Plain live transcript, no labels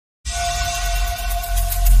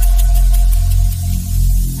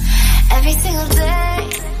single day.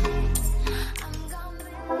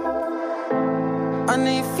 I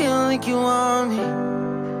know you feel like you want me,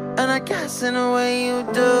 and I guess in a way you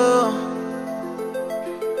do.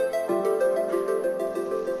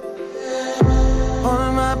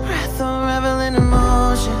 Holding my breath, I'm reveling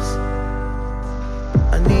emotions.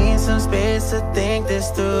 I need some space to think this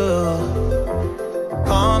through.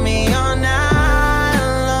 Call me all night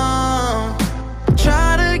long.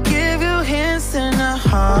 Try to give you hints and a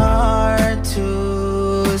hard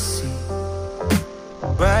to see.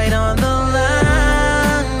 Right on the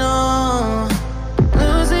line, no.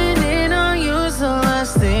 Losing it on you's the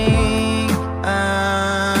last thing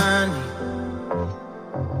I need.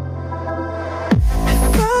 If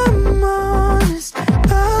I'm honest,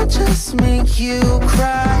 I'll just make you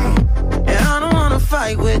cry. And I don't wanna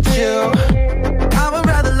fight with you, I would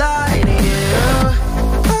rather lie to you.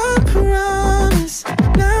 I promise,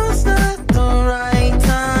 now's not the right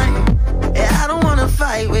time. Yeah, I don't wanna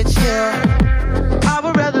fight with you, I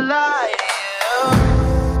would rather lie to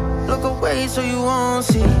you. Look away so you won't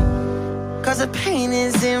see, cause the pain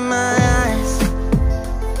is in my eyes.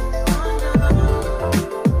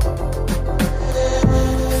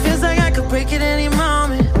 Feels like I could break at any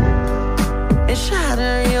moment and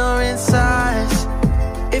shatter your insides.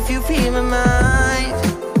 If you feel my mind,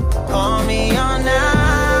 call me all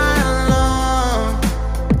night long.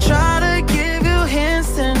 Try to give you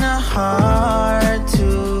hints and a hard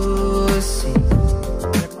to see.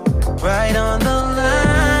 Right on the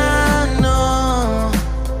line, no.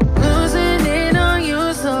 Losing it on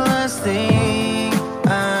you's the last thing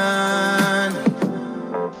I need.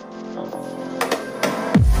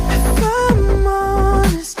 If I'm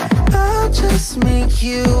honest, I'll just make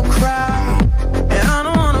you